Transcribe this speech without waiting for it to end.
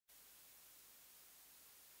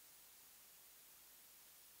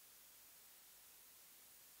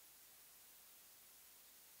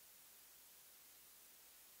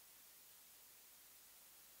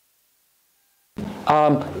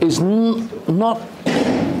is not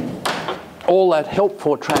all that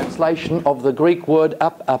helpful translation of the Greek word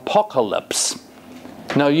apocalypse.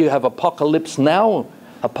 Now you have apocalypse now,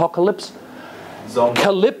 apocalypse. Zombie.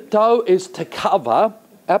 Calypto is to cover,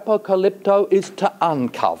 apocalypto is to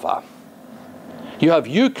uncover. You have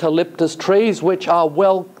eucalyptus trees which are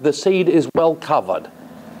the seed is well covered.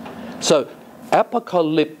 So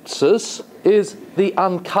apocalypsis is the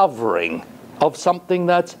uncovering of something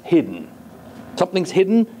that's hidden. Something's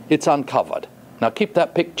hidden, it's uncovered. Now keep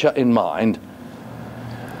that picture in mind.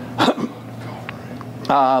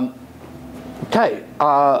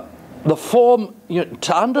 The form,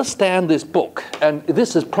 to understand this book, and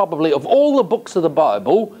this is probably, of all the books of the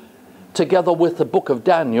Bible, together with the book of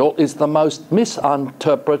Daniel, is the most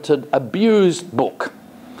misinterpreted, abused book.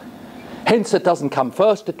 Hence it doesn't come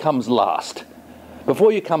first, it comes last.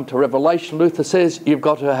 Before you come to Revelation, Luther says you've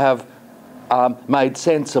got to have made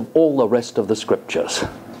sense of all the rest of the scriptures.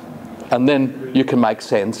 And then you can make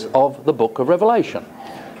sense of the book of Revelation.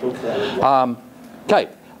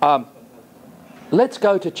 Let's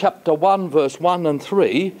go to chapter 1, verse 1 and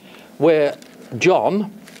 3, where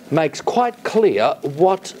John makes quite clear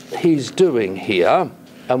what he's doing here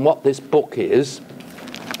and what this book is.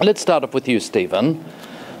 Let's start off with you, Stephen.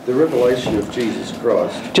 The revelation of Jesus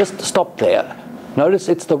Christ. Just stop there. Notice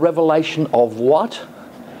it's the revelation of what?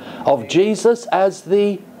 Of Jesus as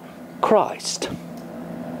the Christ.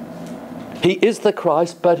 He is the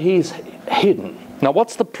Christ, but he's hidden. Now,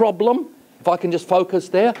 what's the problem? If I can just focus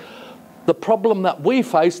there. The problem that we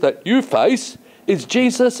face, that you face, is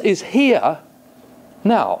Jesus is here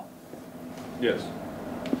now. Yes.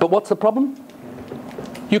 But what's the problem?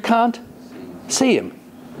 You can't see him.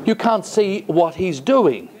 You can't see what he's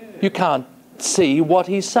doing. You can't see what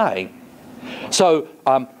he's saying. So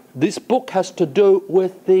this book has to do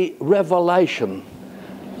with the revelation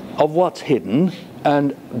of what's hidden.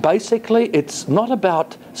 And basically it's not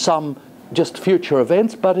about some just future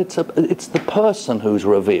events, but it's the person who's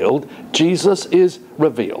revealed. Jesus is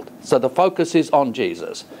revealed. So the focus is on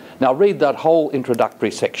Jesus. Now read that whole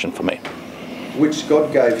introductory section for me. Which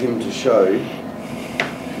God gave him to show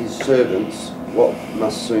his servants what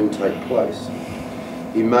must soon take place.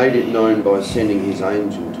 He made it known by sending his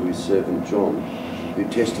angel to his servant John, who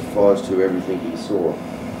testifies to everything he saw.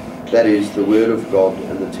 That is, the word of God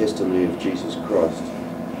and the testimony of Jesus Christ.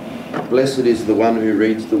 Blessed is the one who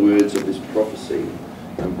reads the words of this prophecy,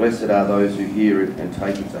 and blessed are those who hear it and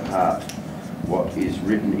take it to heart, what is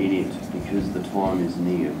written in it, because the time is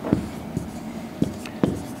near.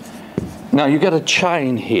 Now you get a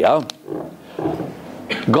chain here.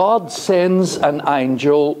 God sends an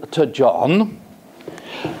angel to John.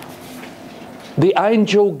 The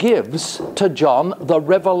angel gives to John the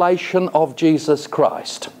revelation of Jesus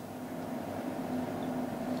Christ.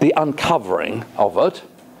 The uncovering of it.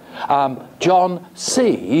 John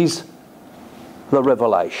sees the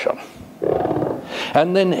revelation.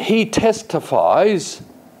 And then he testifies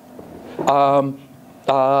to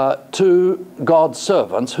God's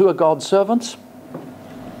servants. Who are God's servants?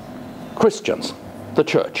 Christians, the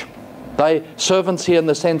church. They servants here in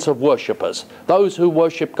the sense of worshippers. Those who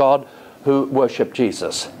worship God, who worship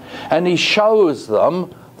Jesus. And he shows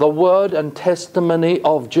them the word and testimony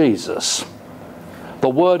of Jesus. The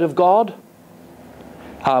word of God,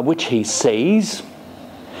 which he sees,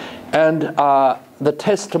 and the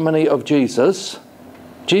testimony of Jesus,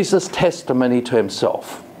 Jesus' testimony to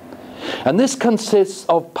himself. And this consists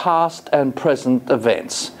of past and present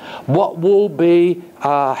events. What will be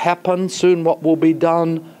happen soon, what will be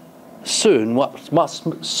done soon, what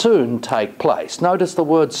must soon take place. Notice the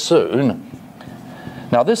word soon.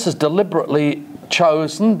 Now this is deliberately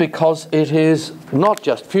chosen because it is not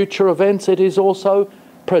just future events, it is also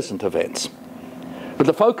present events. But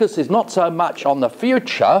the focus is not so much on the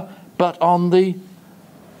future, but on the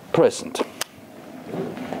present.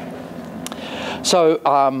 So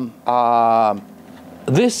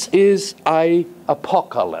this is an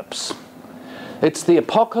apocalypse. It's the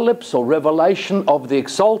apocalypse or revelation of the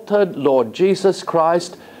exalted Lord Jesus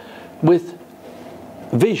Christ with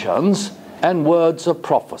visions and words of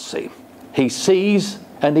prophecy. He sees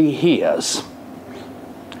and he hears.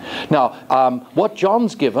 Now, what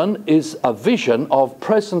John's given is a vision of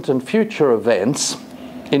present and future events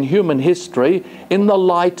in human history in the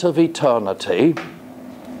light of eternity.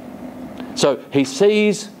 So he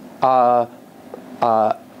sees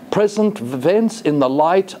present events in the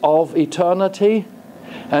light of eternity,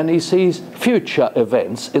 and he sees future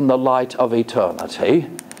events in the light of eternity.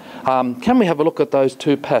 Can we have a look at those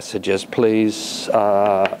two passages, please,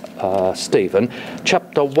 Stephen?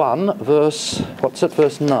 Chapter 1, verse, what's it,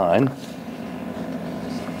 verse 9?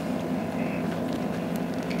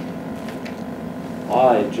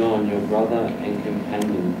 I, John, your brother and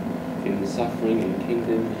companion in the suffering and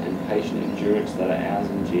kingdom and patient endurance that are ours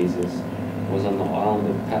in Jesus, was on the island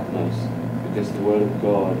of Patmos because of the word of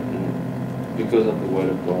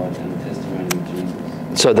God and the testimony of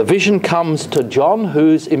Jesus. So the vision comes to John,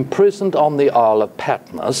 who's imprisoned on the Isle of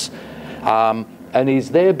Patmos, and he's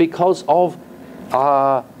there because of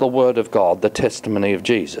the word of God, the testimony of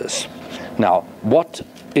Jesus. Now, what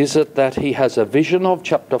is it that he has a vision of?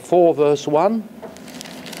 Chapter 4, verse 1.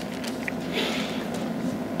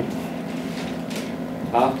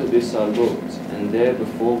 After this I looked, and there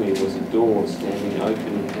before me was a door standing open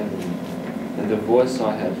in heaven. And the voice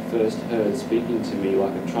I had first heard speaking to me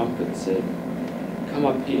like a trumpet said, "Come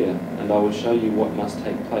up here, and I will show you what must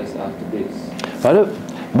take place after this." Right?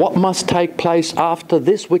 What must take place after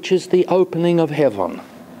this, which is the opening of heaven,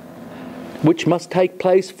 which must take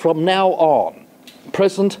place from now on,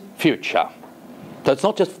 present, future. So it's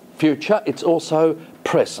not just future, it's also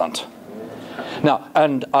present. Now,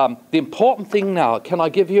 and the important thing now, can I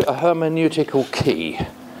give you a hermeneutical key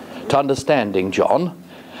to understanding John?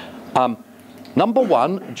 Number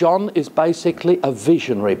one, John is basically a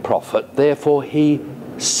visionary prophet, therefore he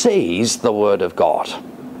sees the Word of God.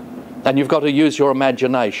 And you've got to use your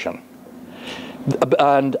imagination.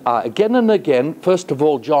 And again and again, first of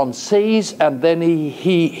all, John sees and then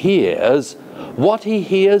he hears. What he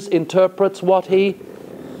hears interprets what he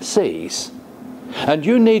sees. And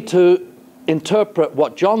you need to interpret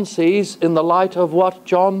what John sees in the light of what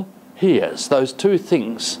John hears. Those two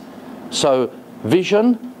things. So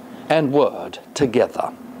vision and word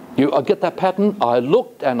together. You get that pattern? I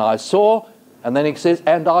looked and I saw, and then he says,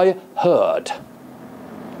 and I heard.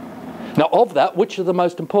 Now of that, which is the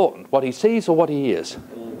most important? What he sees or what he hears?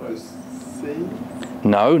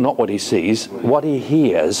 No, not what he sees. What he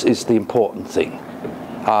hears is the important thing.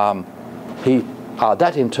 That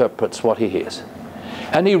interprets what he hears.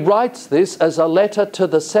 And he writes this as a letter to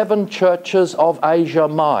the 7 churches of Asia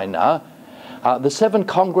Minor, the 7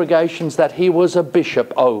 congregations that he was a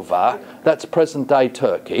bishop over. That's present-day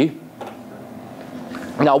Turkey.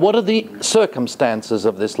 Now, what are the circumstances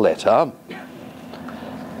of this letter?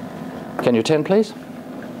 Can you attend, please?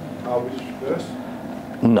 Which verse?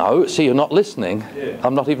 No, see, you're not listening. Yeah.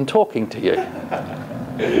 I'm not even talking to you.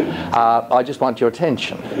 I just want your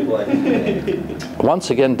attention. Once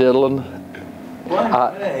again, Dylan.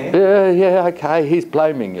 Yeah, okay, he's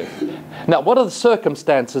blaming you. Now, what are the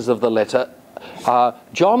circumstances of the letter?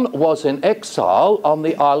 John was in exile on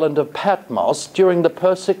the island of Patmos during the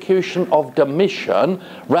persecution of Domitian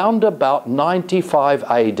round about 95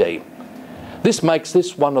 AD. This makes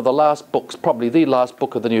this one of the last books, probably the last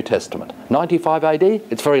book of the New Testament. 95 AD,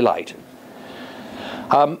 it's very late.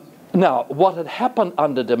 Now, what had happened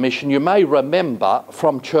under Domitian, you may remember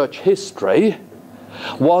from church history,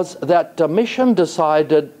 was that Domitian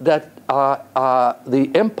decided that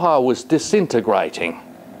the empire was disintegrating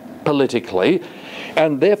politically,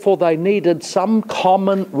 and therefore they needed some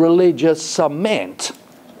common religious cement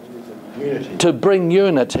to bring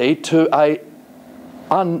unity to a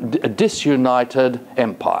disunited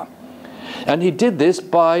empire. And he did this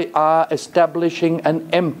by establishing an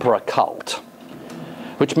emperor cult,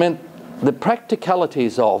 which meant the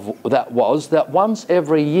practicalities of that was that once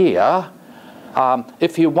every year,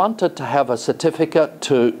 if you wanted to have a certificate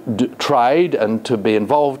to trade and to be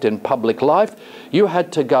involved in public life, you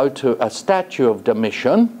had to go to a statue of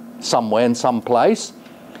Domitian somewhere in some place,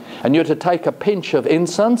 and you had to take a pinch of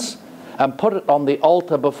incense and put it on the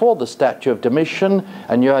altar before the statue of Domitian,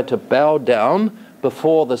 and you had to bow down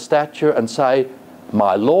before the statue and say,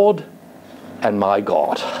 "My Lord and my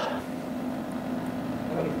God."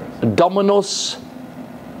 Dominus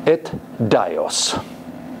et Deus.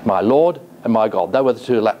 My Lord and my God. They were the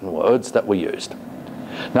 2 Latin words that were used.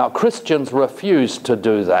 Now, Christians refused to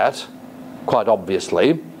do that, quite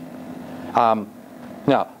obviously.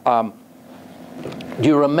 Do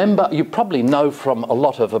you remember, you probably know from a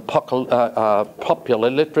lot of popular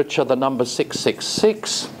literature, the number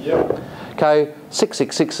 666. Yep. Okay,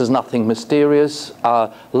 666 is nothing mysterious.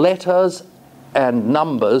 Letters and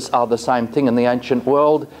numbers are the same thing in the ancient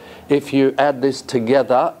world. If you add this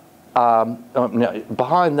together,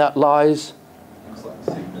 behind that lies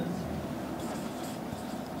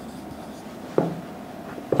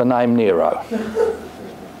the name Nero,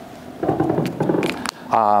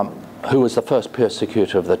 who was the first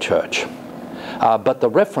persecutor of the church. But the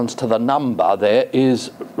reference to the number there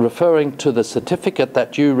is referring to the certificate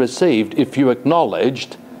that you received if you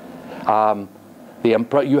acknowledged the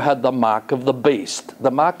emperor. You had the mark of the beast.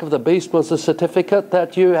 The mark of the beast was a certificate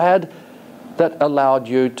that you had that allowed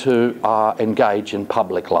you to engage in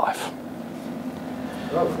public life.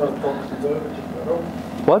 That prophecy there, tick that off.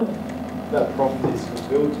 What? That prophecy is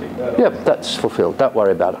fulfilled, tick that off. Yep, that's fulfilled. Don't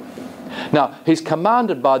worry about it. Now, he's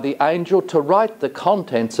commanded by the angel to write the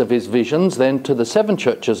contents of his visions then to the 7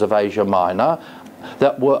 churches of Asia Minor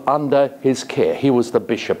that were under his care. He was the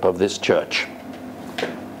bishop of this church.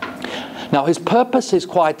 Now, his purpose is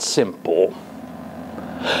quite simple.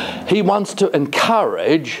 He wants to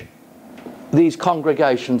encourage these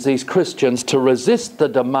congregations, these Christians, to resist the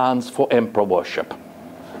demands for emperor worship,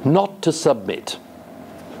 not to submit,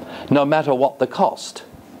 no matter what the cost.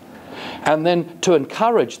 And then to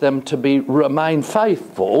encourage them to remain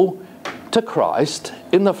faithful to Christ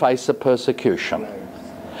in the face of persecution.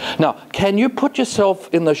 Now, can you put yourself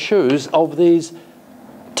in the shoes of these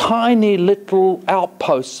tiny little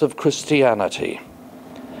outposts of Christianity?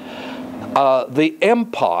 The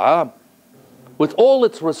empire, with all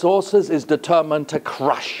its resources, is determined to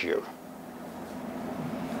crush you.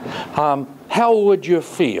 How would you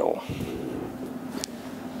feel?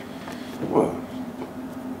 Well,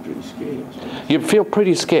 pretty scared, I suppose. You'd feel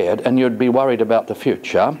pretty scared, and you'd be worried about the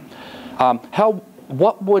future.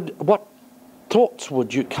 What thoughts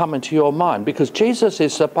would you come into your mind? Because Jesus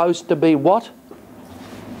is supposed to be what?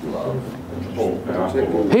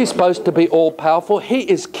 He's supposed to be all-powerful. He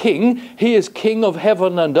is king. He is king of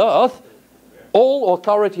heaven and earth. All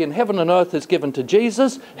authority in heaven and earth is given to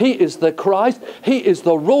Jesus. He is the Christ. He is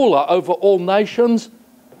the ruler over all nations.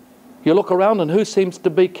 You look around and who seems to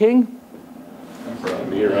be king?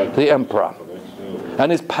 The emperor.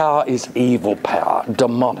 And his power is evil power,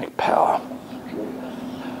 demonic power.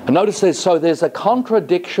 And notice there's a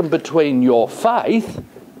contradiction between your faith,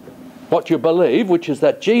 what you believe, which is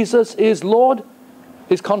that Jesus is Lord,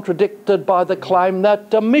 is contradicted by the claim that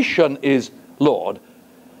Domitian is Lord.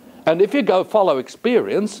 And if you go follow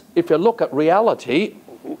experience, if you look at reality,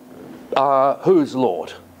 who's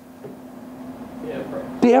Lord? The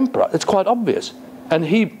emperor. The emperor. It's quite obvious. And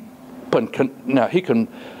he can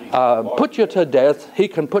put you to death. He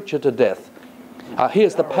can put you to death. He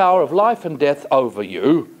has the power of life and death over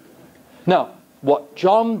you. Now, what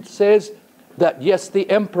John says, that yes, the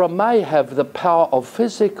emperor may have the power of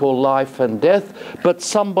physical life and death, but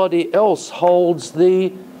somebody else holds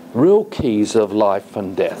the real keys of life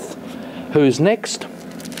and death. Who's next?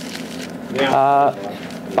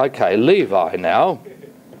 Okay, Levi now.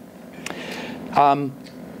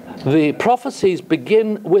 The prophecies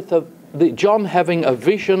begin with John having a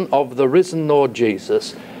vision of the risen Lord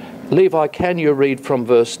Jesus. Levi, can you read from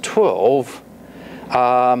verse 12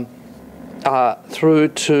 through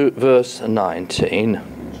to verse 19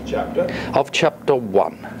 of chapter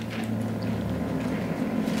 1?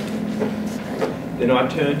 Then I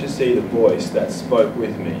turned to see the voice that spoke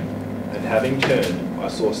with me, and having turned, I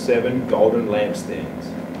saw 7 golden lampstands,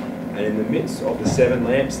 and in the midst of the 7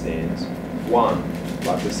 lampstands, one,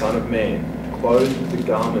 like the Son of Man, clothed with the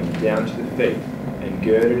garment down to the feet, and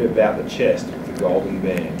girded about the chest with a golden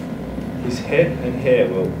band. His head and hair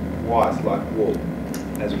were white like wool,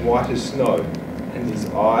 as white as snow, and his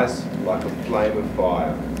eyes like a flame of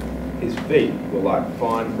fire. His feet were like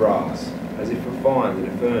fine brass, as if refined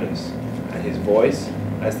in a furnace, and his voice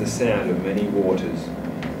as the sound of many waters.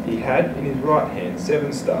 He had in his right hand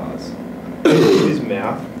 7 stars. In his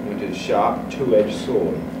mouth went a sharp 2-edged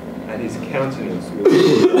sword, and his countenance was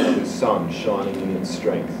like the sun shining in its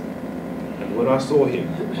strength. And when I saw him,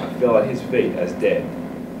 I fell at his feet as dead.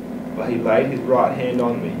 But he laid his right hand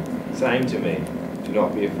on me, saying to me, "Do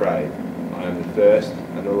not be afraid. I am the first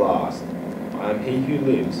and the last. I am he who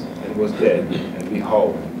lives and was dead, and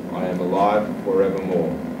behold, I am alive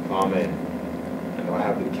forevermore. Amen. And I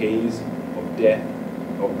have the keys of death,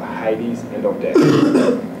 of the Hades and of death."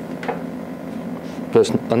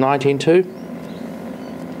 Verse 19 too.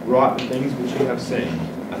 Write the things which you have seen,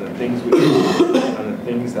 and the things which and the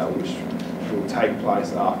things that which will take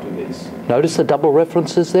place after this. Notice the double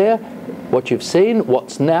references there. What you've seen,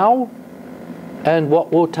 what's now, and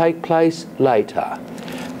what will take place later.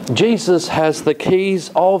 Jesus has the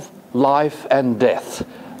keys of life and death.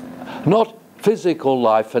 Not physical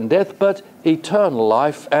life and death, but eternal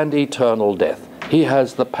life and eternal death. He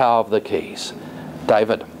has the power of the keys.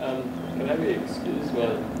 David. Can I be excused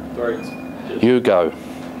while Dorot's just... You go.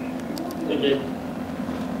 Thank you.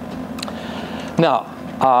 Now,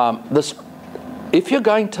 if you're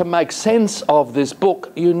going to make sense of this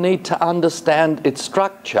book, you need to understand its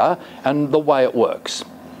structure and the way it works.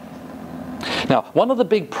 Now, one of the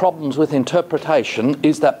big problems with interpretation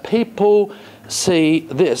is that people see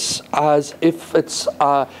this as if it's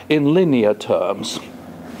in linear terms.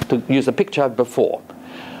 To use a picture I had before,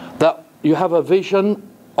 that you have a vision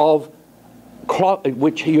of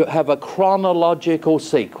which you have a chronological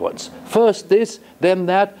sequence. First this, then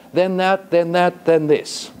that, then that, then that, then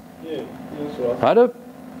this. Yeah, that's right.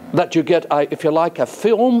 That you get, if you like, a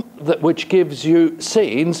film which gives you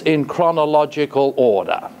scenes in chronological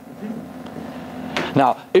order.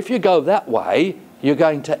 Now, if you go that way, you're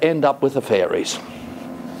going to end up with the fairies.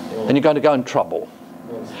 And you're going to go in trouble.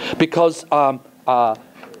 Because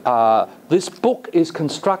this book is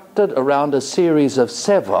constructed around a series of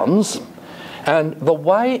sevens. And the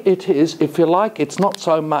way it is, if you like, it's not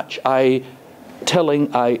so much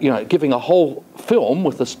giving a whole film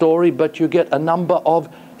with a story, but you get a number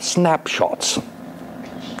of snapshots,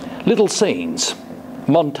 little scenes,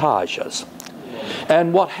 montages.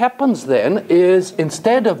 And what happens then is,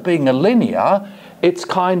 instead of being a linear, it's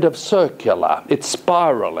kind of circular, it's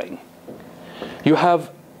spiraling. You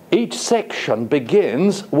have each section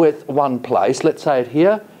begins with one place, let's say it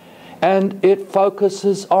here, and it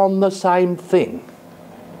focuses on the same thing.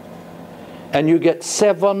 And you get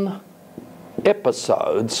 7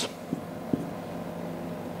 episodes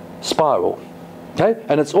spiral. Okay?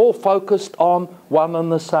 And it's all focused on one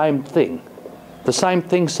and the same thing. The same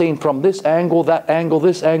thing seen from this angle, that angle,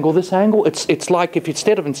 this angle, this angle. It's like if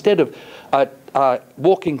instead of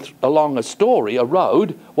walking along a story, a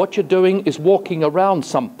road, what you're doing is walking around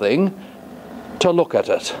something to look at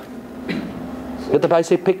it. Get the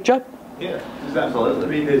basic picture? Yeah, absolutely. I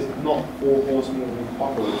mean, there's not 4 horsemen of the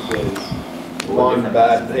apocalypse. There's one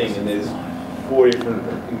bad thing, and there's 4 different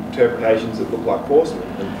interpretations that look like horsemen,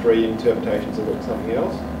 and 3 interpretations that look something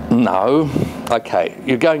else. No. Okay,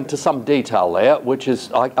 you're going to some detail there, which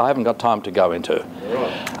is I haven't got time to go into.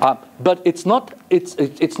 Right. But it's not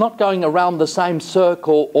going around the same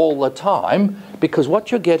circle all the time, because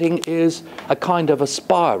what you're getting is a kind of a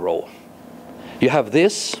spiral. You have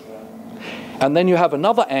this, and then you have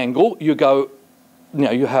another angle. You go,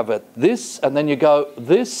 you have this, and then you go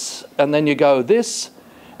this, and then you go this,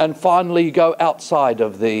 and finally you go outside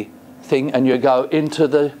of the thing, and you go into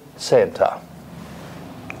the center.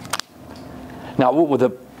 Now,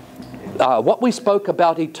 what we spoke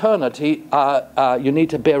about eternity, you need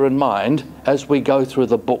to bear in mind as we go through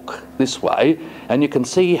the book this way, and you can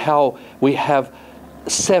see how we have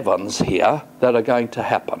 7s here that are going to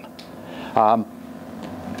happen.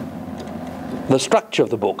 The structure of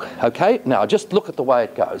the book, okay? Now, just look at the way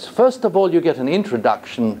it goes. First of all, you get an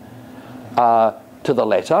introduction to the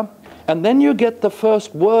letter, and then you get the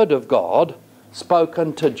first word of God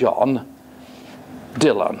spoken to John.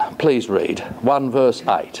 Dylan, please read 1 verse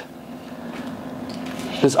 8.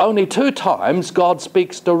 There's only 2 times God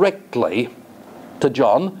speaks directly to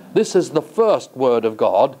John. This is the first word of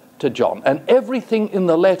God to John. And everything in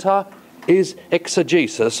the letter is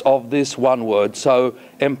exegesis of this one word. So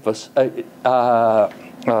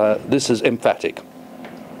this is emphatic.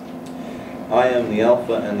 I am the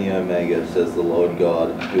Alpha and the Omega, says the Lord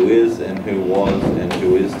God, who is and who was and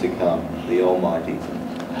who is to come, the Almighty.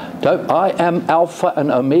 So, I am Alpha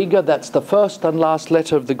and Omega. That's the first and last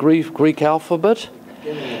letter of the Greek alphabet.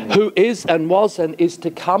 Who is and was and is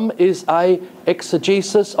to come is a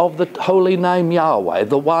exegesis of the holy name Yahweh,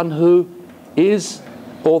 the one who is,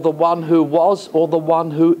 or the one who was, or the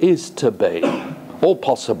one who is to be. All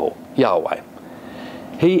possible, Yahweh.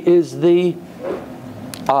 He is the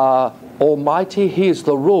Almighty. He is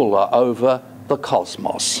the ruler over the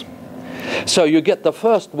cosmos. So you get the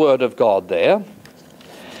first word of God there.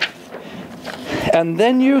 And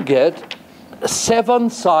then you get 7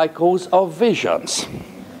 cycles of visions.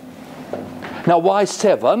 Now, why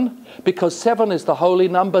 7? Because 7 is the holy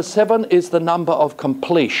number. 7 is the number of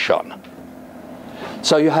completion.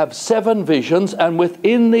 So you have 7 visions, and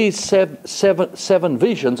within these seven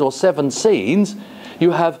visions or 7 scenes,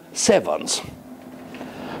 you have 7s.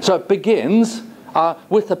 So it begins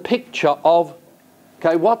with a picture of,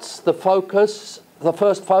 okay, what's the focus? The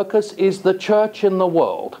first focus is the church in the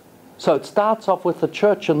world. So it starts off with the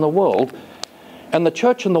church in the world, and the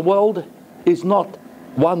church in the world is not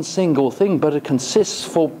one single thing, but it consists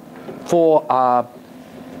for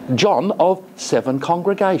John of 7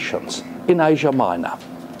 congregations in Asia Minor.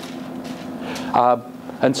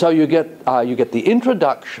 And so you get the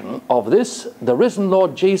introduction of this, the risen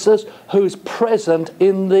Lord Jesus, who's present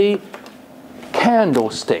in the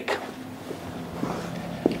candlestick.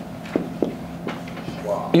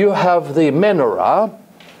 Wow. You have the menorah.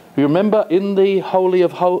 You remember, in the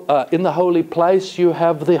holy place, you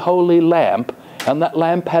have the holy lamp, and that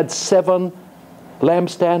lamp had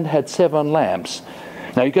lampstand had 7 lamps.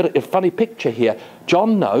 Now you get a funny picture here.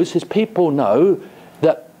 John knows, his people know,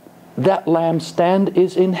 that lampstand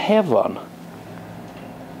is in heaven.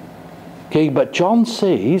 Okay, but John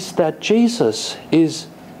sees that Jesus is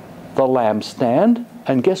the lampstand,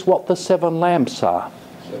 and guess what the 7 lamps are?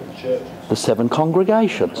 7 churches. The 7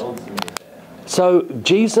 congregations. So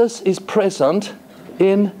Jesus is present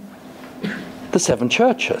in the 7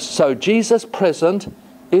 churches. So Jesus present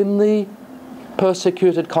in the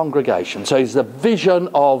persecuted congregation. So he's the vision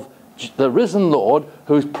of the risen Lord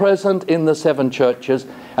who's present in the 7 churches,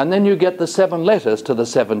 and then you get the 7 letters to the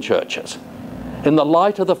 7 churches in the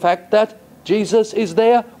light of the fact that Jesus is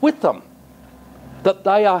there with them, that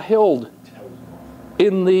they are held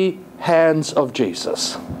in the hands of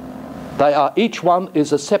Jesus. They are, each one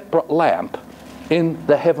is a separate lamp in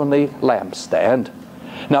the heavenly lampstand.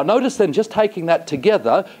 Now notice then, just taking that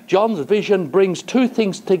together, John's vision brings 2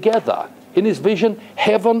 things together. In his vision,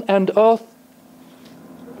 heaven and earth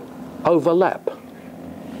overlap.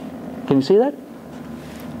 Can you see that?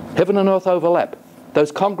 Heaven and earth overlap.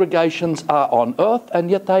 Those congregations are on earth, and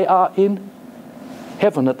yet they are in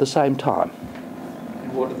heaven at the same time.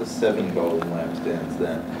 What are the 7 golden lampstands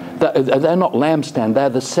then? They're not lampstand, they're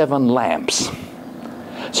the 7 lamps.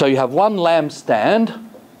 So you have 1 lampstand,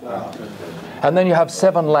 and then you have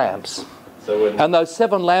 7 lamps. So And those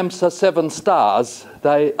 7 lamps are 7 stars.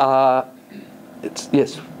 They are,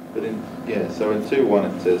 yes. But so in 2:1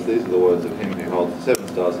 it says, "These are the words of him who holds the 7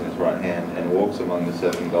 stars in his right hand and walks among the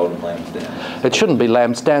 7 golden lampstands." It shouldn't be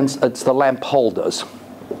lampstands, it's the lamp holders.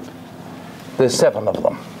 There's 7 of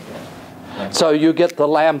them. So you get the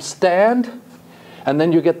lampstand, and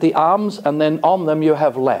then you get the arms, and then on them you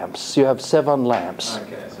have lamps. You have 7 lamps.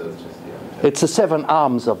 Okay, so it's just It's the 7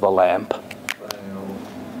 arms of the lamp.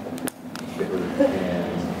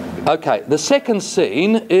 Okay, the second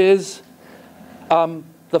scene is,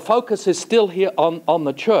 the focus is still here on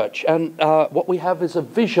the church, and what we have is a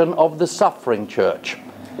vision of the suffering church.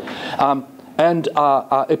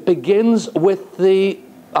 It begins with the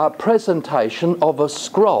presentation of a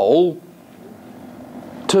scroll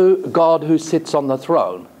to God who sits on the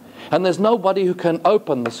throne. And there's nobody who can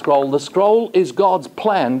open the scroll. The scroll is God's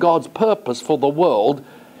plan, God's purpose for the world.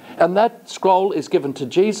 And that scroll is given to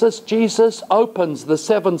Jesus. Jesus opens the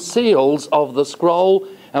 7 seals of the scroll,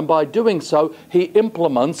 and by doing so, he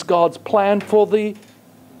implements God's plan for the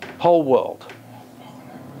whole world.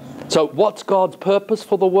 So what's God's purpose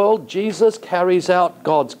for the world? Jesus carries out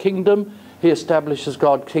God's kingdom. He establishes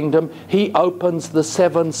God's kingdom. He opens the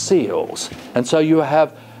 7 seals. And so you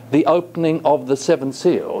have the opening of the 7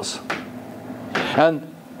 seals. And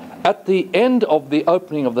at the end of the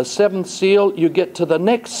opening of the 7th seal, you get to the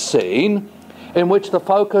next scene in which the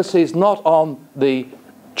focus is not on the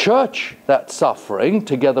church that's suffering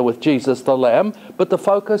together with Jesus the Lamb, but the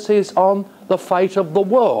focus is on the fate of the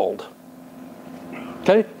world.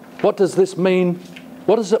 Okay? What does this mean?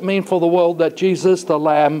 What does it mean for the world that Jesus the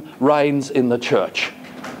Lamb reigns in the church?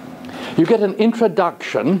 You get an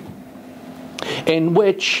introduction in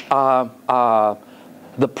which the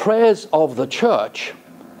prayers of the church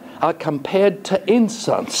are compared to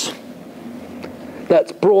incense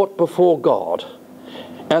that's brought before God,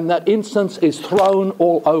 and that incense is thrown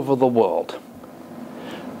all over the world.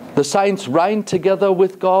 The saints reign together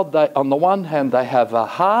with God. On the one hand, they have a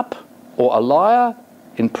harp or a lyre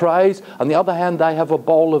in praise. On the other hand, they have a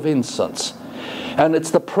bowl of incense. And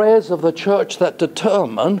it's the prayers of the church that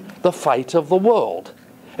determine the fate of the world.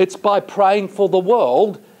 It's by praying for the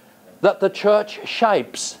world that the church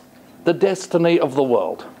shapes the destiny of the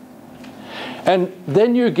world. And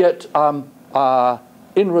then you get,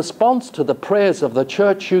 in response to the prayers of the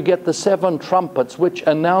church, you get the 7 trumpets which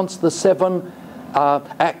announce the 7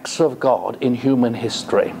 acts of God in human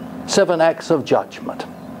history. 7 acts of judgment.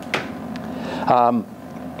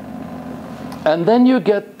 And then you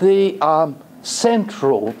get the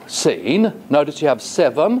central scene. Notice you have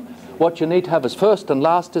 7. What you need to have as first and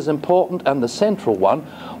last is important, and the central one.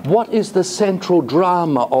 What is the central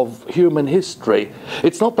drama of human history?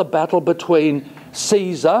 It's not the battle between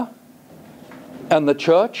Caesar and the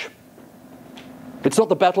church. It's not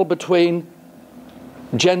the battle between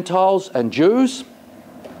Gentiles and Jews,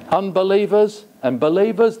 unbelievers and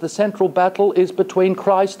believers. The central battle is between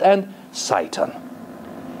Christ and Satan.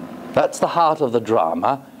 That's the heart of the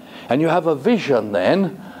drama. And you have a vision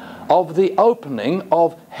then of the opening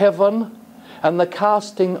of heaven and the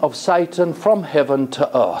casting of Satan from heaven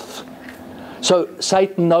to earth. So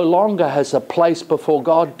Satan no longer has a place before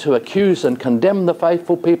God to accuse and condemn the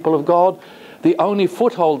faithful people of God. The only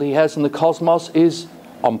foothold he has in the cosmos is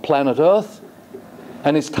on planet Earth.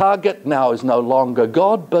 And his target now is no longer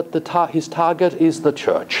God, but his target is the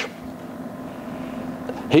church.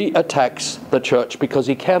 He attacks the church because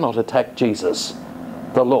he cannot attack Jesus,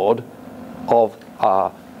 the Lord of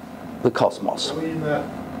the cosmos. Are we in that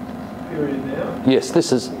period now? Yes,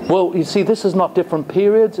 this is, well, you see, this is not different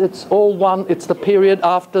periods. It's all one. It's the period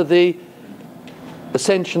after the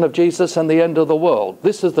ascension of Jesus and the end of the world.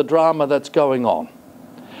 This is the drama that's going on.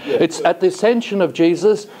 Yeah. It's at the ascension of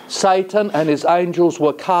Jesus, Satan and his angels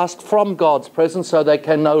were cast from God's presence, so they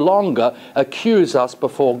can no longer accuse us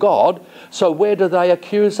before God. So where do they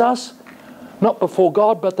accuse us? Not before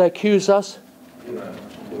God, but they accuse us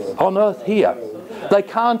on earth here. They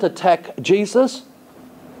can't attack Jesus,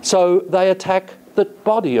 so they attack the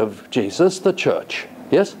body of Jesus, the church.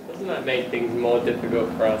 Yes? Doesn't that make things more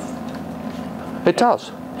difficult for us? It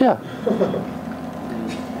does, yeah.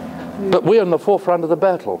 But we're in the forefront of the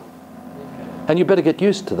battle. And you better get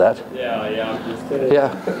used to that. Yeah, I'm just... Yeah.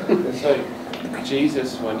 So,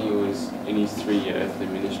 Jesus, when he was in his 3-year earthly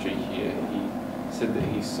ministry here, he said that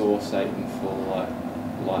he saw Satan fall like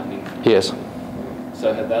lightning. Yes.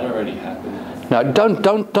 So had that already happened? Now,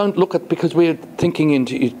 don't look at, because we're thinking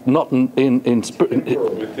not in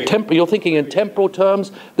you're thinking in temporal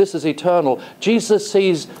terms. This is eternal. Jesus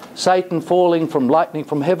sees Satan falling from lightning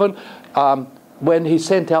from heaven when he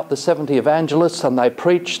sent out the 70 evangelists and they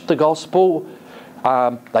preached the gospel.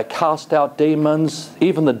 They cast out demons.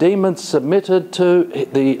 Even the demons submitted to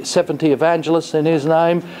the 70 evangelists in his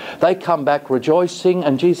name. They come back rejoicing,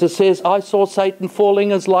 and Jesus says, I saw Satan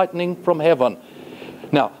falling as lightning from heaven.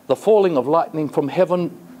 Now, the falling of lightning from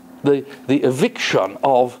heaven, the eviction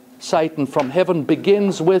of Satan from heaven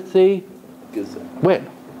begins with the... When?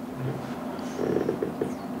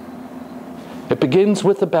 It begins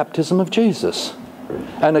with the baptism of Jesus.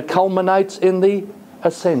 And it culminates in the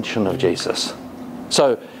ascension of Jesus.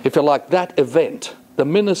 So, if you like, that event, the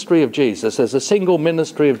ministry of Jesus, there's a single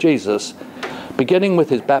ministry of Jesus, beginning with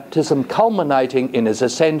his baptism, culminating in his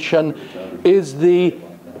ascension, is the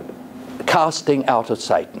casting out of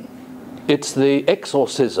Satan. It's the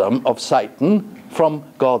exorcism of Satan from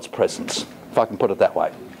God's presence, if I can put it that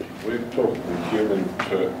way. We're talking human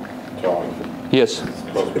time. Yes.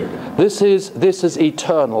 This is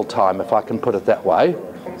eternal time, if I can put it that way. And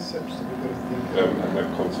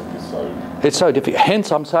that concept is so... It's so difficult.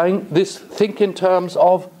 Hence, I'm saying this. Think in terms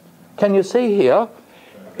of. Can you see here?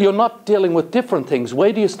 You're not dealing with different things.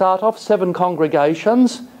 Where do you start off? 7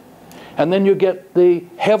 congregations. And then you get the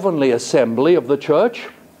heavenly assembly of the church.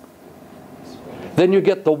 Then you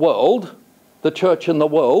get the world, the church in the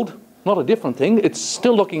world. Not a different thing. It's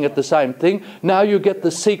still looking at the same thing. Now you get the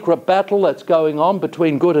secret battle that's going on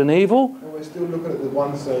between good and evil. And we're still looking at the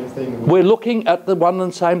one same thing. We're looking at the one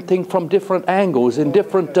and same thing from different angles, in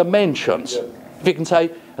different dimensions. Yeah. If you can say,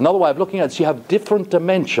 another way of looking at it is you have different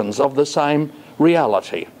dimensions of the same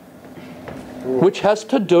reality, which has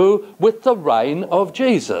to do with the reign of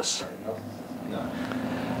Jesus.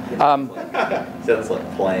 Sounds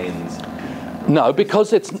like planes. No,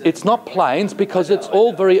 because it's not planes, because it's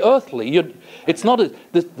all very earthly. It's not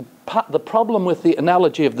the problem with the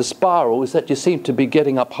analogy of the spiral is that you seem to be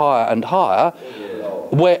getting up higher and higher,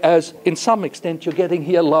 whereas in some extent you're getting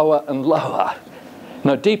here lower and lower.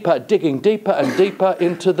 No, deeper, digging deeper and deeper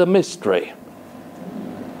into the mystery.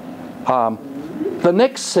 The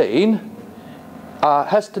next scene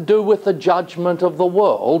has to do with the judgment of the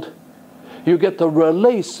world. You get the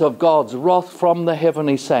release of God's wrath from the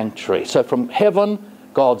heavenly sanctuary. So from heaven,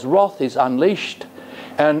 God's wrath is unleashed,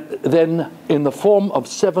 and then in the form of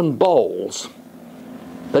 7 bowls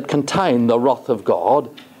that contain the wrath of God,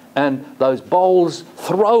 and those bowls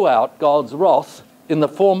throw out God's wrath in the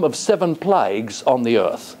form of 7 plagues on the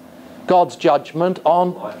earth. God's judgment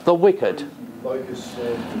on the wicked.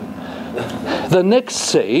 The next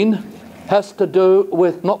scene has to do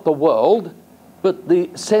with not the world, but the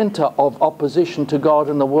centre of opposition to God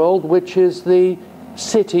in the world, which is the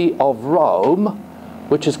city of Rome,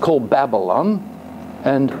 which is called Babylon.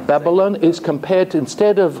 And Babylon is compared to,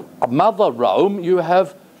 instead of Mother Rome, you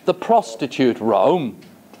have the prostitute Rome.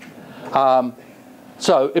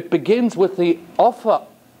 So it begins with the offer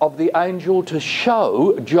of the angel to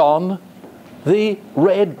show John the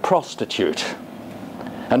red prostitute.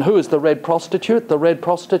 And who is the red prostitute? The red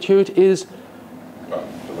prostitute is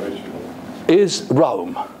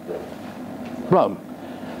Rome. Rome.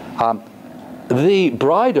 The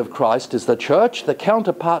bride of Christ is the church. The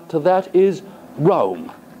counterpart to that is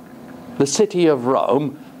Rome. The city of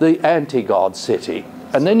Rome, the anti-God city.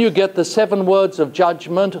 And then you get the 7 words of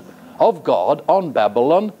judgment of God on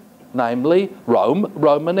Babylon, namely Rome,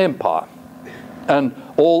 Roman Empire, and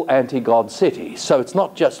all anti-God cities. So it's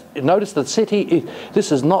not just, notice the city,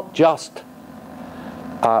 this is not just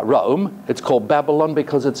Rome, it's called Babylon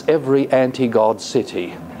because it's every anti-God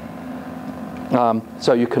city.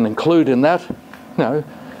 So you can include in that,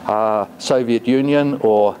 Soviet Union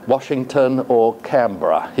or Washington or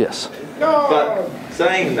Canberra. Yes. But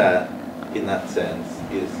saying that, in that sense,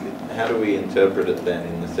 is how do we interpret it then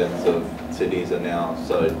in the sense of cities are now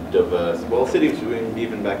so diverse? Well, cities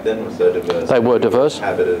even back then were so diverse. They were diverse.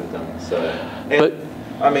 Inhabited them. So, and, But,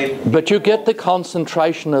 I mean, but you get the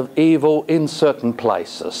concentration of evil in certain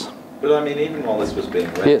places. But I mean, even while this was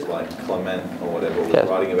being read, Yes. like Clement or whatever was Yes.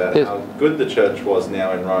 writing about Yes. how good the church was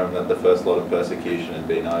now in Rome, that the first lot of persecution had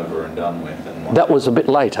been over and done with. And That was a bit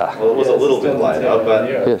later. well, it was a little bit later, but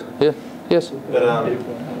Yes.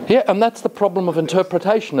 Yeah, and that's the problem of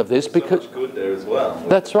interpretation of this, so because much good there as well. with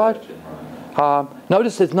That's the right. church in Rome.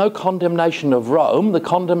 notice there's no condemnation of Rome. The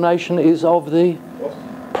condemnation is of the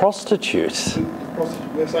prostitutes.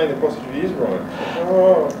 They're saying the prostitute is right.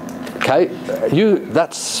 Oh. Okay,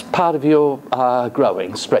 that's part of your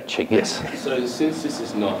growing, stretching, yes. So since this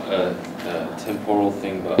is not a temporal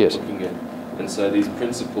thing, but Yes. looking at, and so these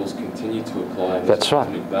principles continue to apply in That's this right.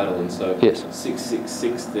 cosmic battle, and so Yes.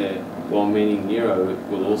 666 there, while meaning Nero,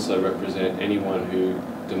 will also represent anyone who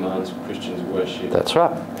demands Christians worship. That's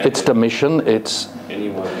right. It's Domitian, it's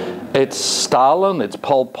Anyone who... It's Stalin, it's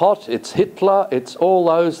Pol Pot, it's Hitler, it's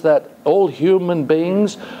all human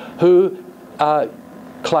beings who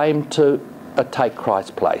claim to take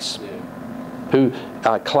Christ's place, who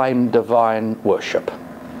claim divine worship,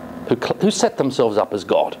 who set themselves up as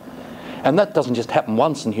God. And that doesn't just happen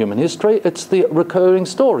once in human history, it's the recurring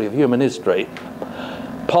story of human history.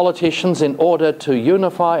 Politicians, in order to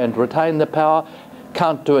unify and retain their power,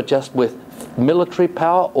 can't do it just with military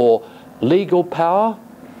power or legal power,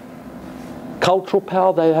 cultural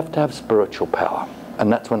power. They have to have spiritual power,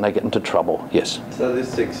 and that's when they get into trouble. Yes. So this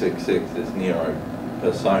 666, this Nero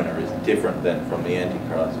persona, is different then from the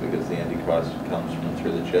Antichrist, because the Antichrist comes from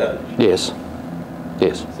through the church. Yes.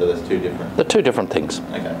 Yes. So there's two different. They're two different things.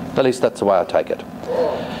 Okay. At least that's the way I take it.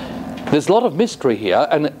 There's a lot of mystery here,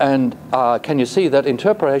 and can you see that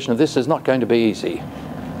interpretation of this is not going to be easy,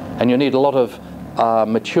 and you need a lot of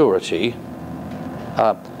maturity.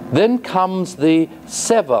 Then comes the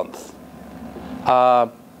seventh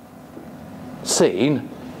scene,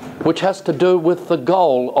 which has to do with the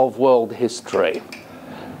goal of world history.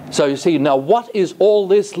 So you see, now what is all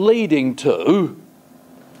this leading to?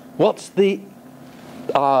 What's the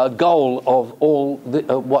goal of all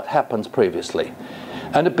what happens previously?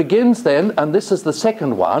 And it begins then, and this is the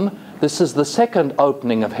second one, this is the second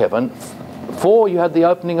opening of heaven. Before you had the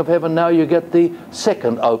opening of heaven, now you get the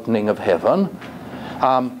second opening of heaven.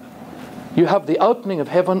 You have the opening of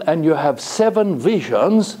heaven, and you have 7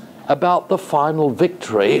 visions about the final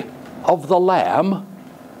victory of the Lamb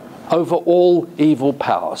over all evil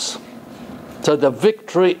powers. So the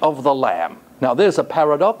victory of the Lamb. Now there's a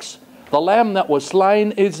paradox. The Lamb that was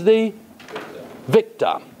slain is the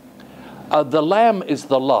victor. The Lamb is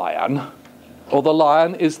the lion, or the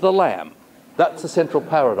lion is the Lamb. That's the central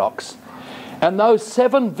paradox. And those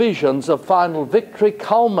 7 visions of final victory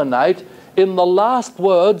culminate in the last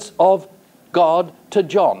words of God to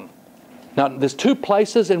John. Now, there's 2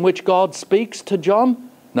 places in which God speaks to John.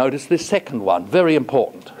 Notice this second one, very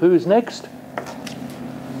important. Who's next?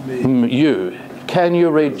 You. Can you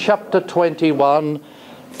read chapter 21,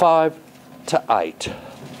 5 to 8?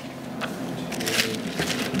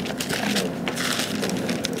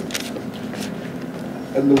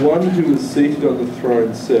 And the one who was seated on the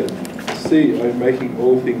throne said, "See, I am making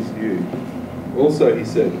all things new." Also he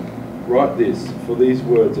said, "Write this, for these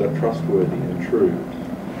words are trustworthy and true."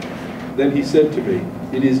 Then he said to me,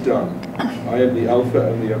 "It is done. I am the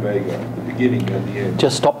Alpha and the Omega, the beginning and the end."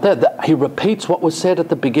 Just stop there. He repeats what was said at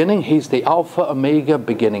the beginning. He's the Alpha, Omega,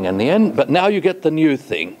 beginning and the end. But now you get the new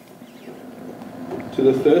thing. To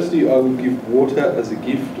the thirsty I will give water as a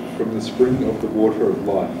gift from the spring of the water of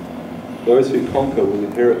life. Those who conquer will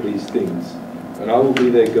inherit these things, and I will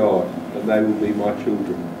be their God, and they will be my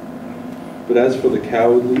children. But as for the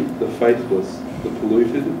cowardly, the faithless, the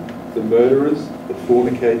polluted, the murderers, the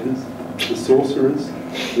fornicators, the sorcerers,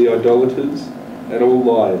 the idolaters, and all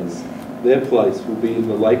liars, their place will be in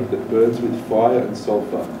the lake that burns with fire and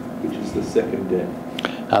sulphur, which is the second death.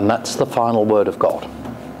 And that's the final word of God.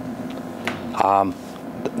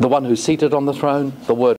 The one who's seated on the throne, the word